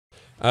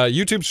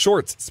YouTube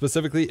Shorts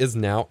specifically is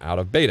now out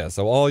of beta.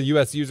 So all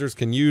US users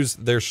can use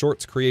their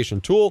Shorts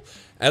creation tool.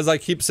 As I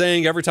keep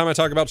saying every time I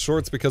talk about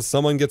Shorts, because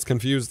someone gets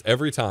confused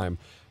every time,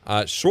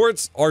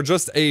 Shorts are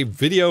just a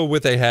video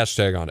with a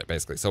hashtag on it,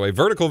 basically. So a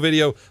vertical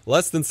video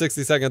less than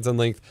 60 seconds in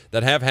length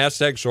that have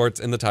hashtag Shorts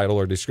in the title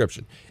or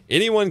description.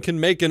 Anyone can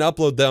make and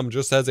upload them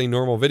just as a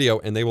normal video,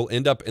 and they will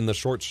end up in the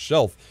Shorts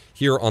shelf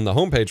here on the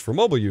homepage for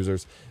mobile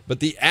users. But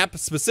the app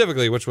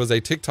specifically, which was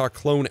a TikTok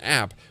clone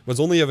app, was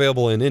only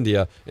available in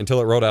India until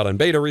it rolled out in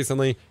beta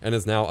recently and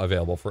is now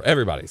available for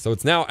everybody. So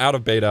it's now out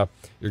of beta.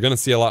 You're going to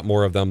see a lot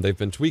more of them. They've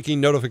been tweaking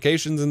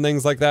notifications and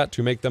things like that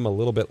to make them a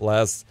little bit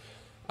less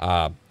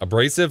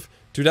abrasive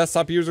to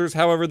desktop users.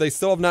 However, they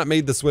still have not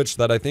made the switch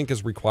that I think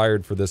is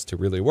required for this to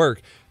really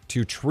work,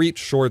 to treat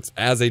Shorts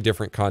as a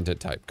different content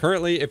type.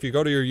 Currently, if you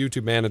go to your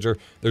YouTube manager,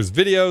 there's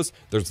videos,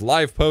 there's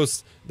live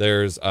posts,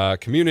 there's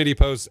community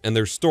posts, and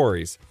there's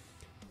stories.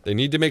 They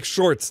need to make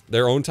Shorts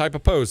their own type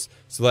of posts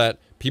so that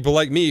people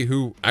like me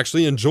who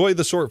actually enjoy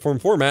the short form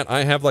format,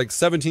 I have like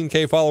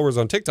 17K followers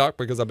on TikTok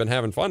because I've been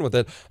having fun with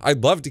it.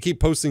 I'd love to keep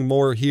posting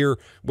more here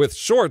with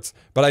Shorts,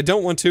 but I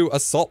don't want to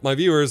assault my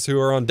viewers who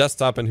are on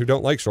desktop and who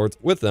don't like Shorts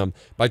with them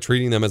by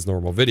treating them as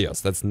normal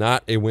videos. That's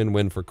not a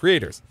win-win for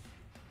creators.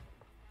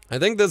 I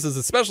think this is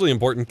especially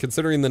important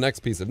considering the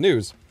next piece of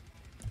news.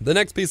 The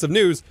next piece of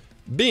news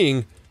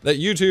being that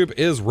YouTube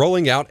is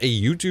rolling out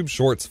a YouTube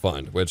Shorts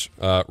fund, which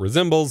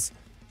resembles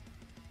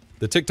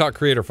the TikTok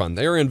Creator Fund.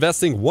 They are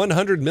investing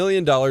 $100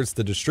 million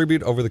to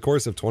distribute over the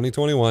course of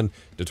 2021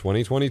 to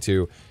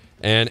 2022.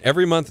 And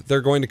every month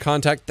they're going to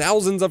contact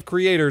thousands of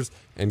creators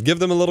and give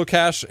them a little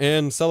cash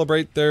and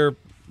celebrate their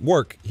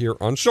work here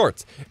on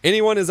Shorts.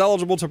 Anyone is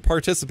eligible to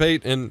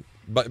participate in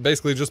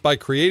basically just by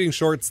creating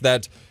Shorts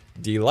that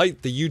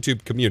delight the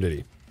YouTube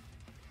community,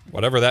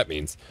 whatever that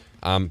means.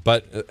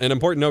 But an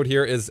important note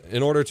here is,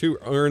 in order to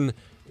earn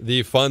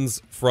the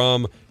funds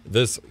from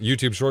this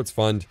YouTube Shorts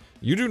fund,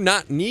 you do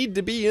not need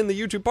to be in the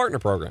YouTube Partner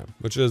Program,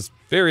 which is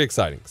very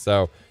exciting.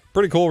 So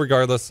pretty cool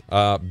regardless,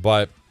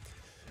 but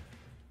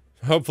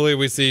hopefully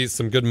we see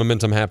some good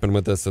momentum happen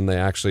with this and they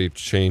actually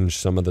change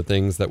some of the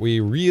things that we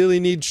really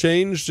need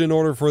changed in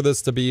order for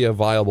this to be a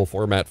viable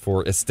format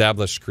for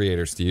established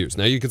creators to use.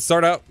 Now, you could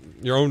start out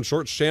your own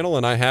Shorts channel,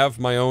 and I have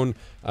my own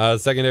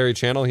secondary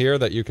channel here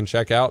that you can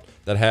check out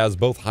that has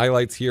both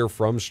highlights here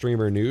from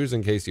Streamer Newz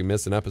in case you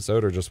miss an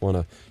episode or just want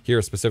to hear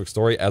a specific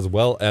story, as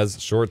well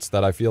as Shorts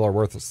that I feel are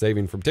worth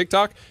saving from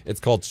TikTok. It's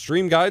called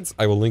Stream Guides.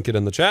 I will link it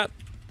in the chat.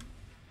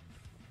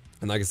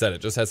 And like I said, it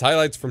just has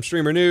highlights from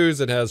Streamer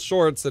Newz, it has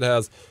Shorts, it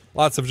has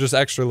lots of just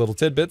extra little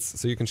tidbits,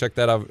 so you can check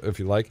that out if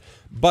you like.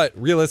 But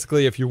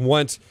realistically, if you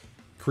want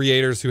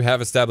creators who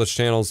have established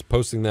channels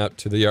posting that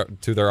to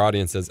their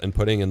audiences and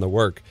putting in the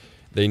work,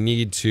 they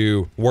need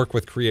to work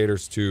with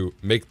creators to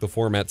make the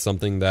format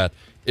something that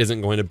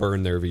isn't going to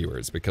burn their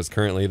viewers, because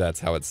currently that's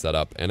how it's set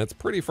up, and it's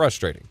pretty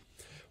frustrating.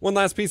 One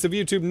last piece of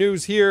YouTube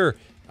news here.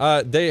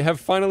 They have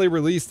finally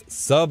released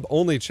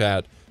sub-only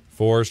chat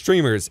for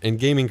streamers and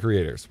gaming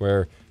creators,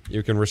 where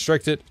you can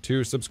restrict it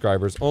to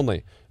subscribers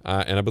only.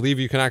 And I believe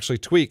you can actually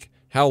tweak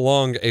how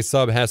long a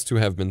sub has to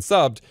have been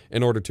subbed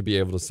in order to be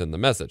able to send the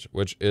message,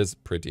 which is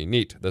pretty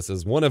neat. This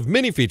is one of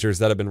many features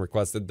that have been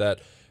requested that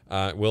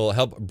will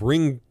help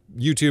bring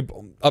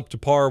YouTube up to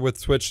par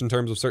with Twitch in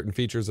terms of certain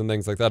features and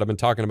things like that. I've been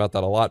talking about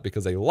that a lot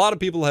because a lot of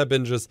people have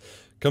been just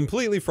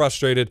completely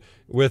frustrated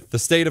with the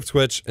state of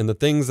Twitch and the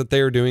things that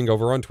they are doing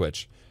over on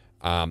Twitch.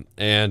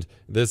 And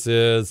this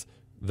is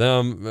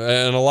them,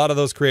 and a lot of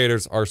those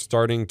creators are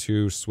starting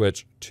to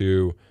switch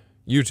to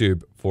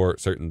YouTube for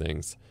certain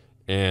things.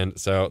 And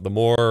so the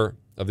more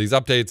of these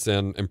updates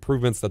and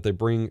improvements that they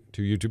bring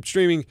to YouTube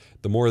streaming,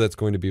 the more that's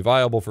going to be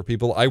viable for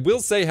people. I will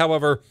say,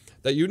 however,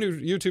 that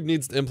YouTube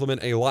needs to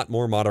implement a lot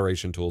more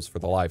moderation tools for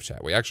the live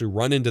chat. We actually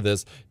run into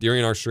this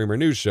during our Streamer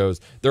Newz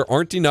shows. There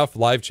aren't enough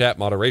live chat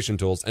moderation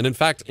tools. And in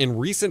fact, in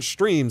recent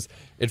streams,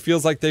 it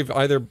feels like they've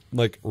either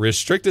like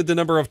restricted the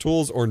number of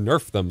tools or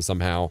nerfed them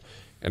somehow.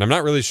 And I'm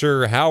not really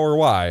sure how or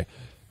why,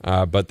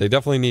 but they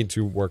definitely need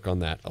to work on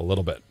that a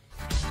little bit.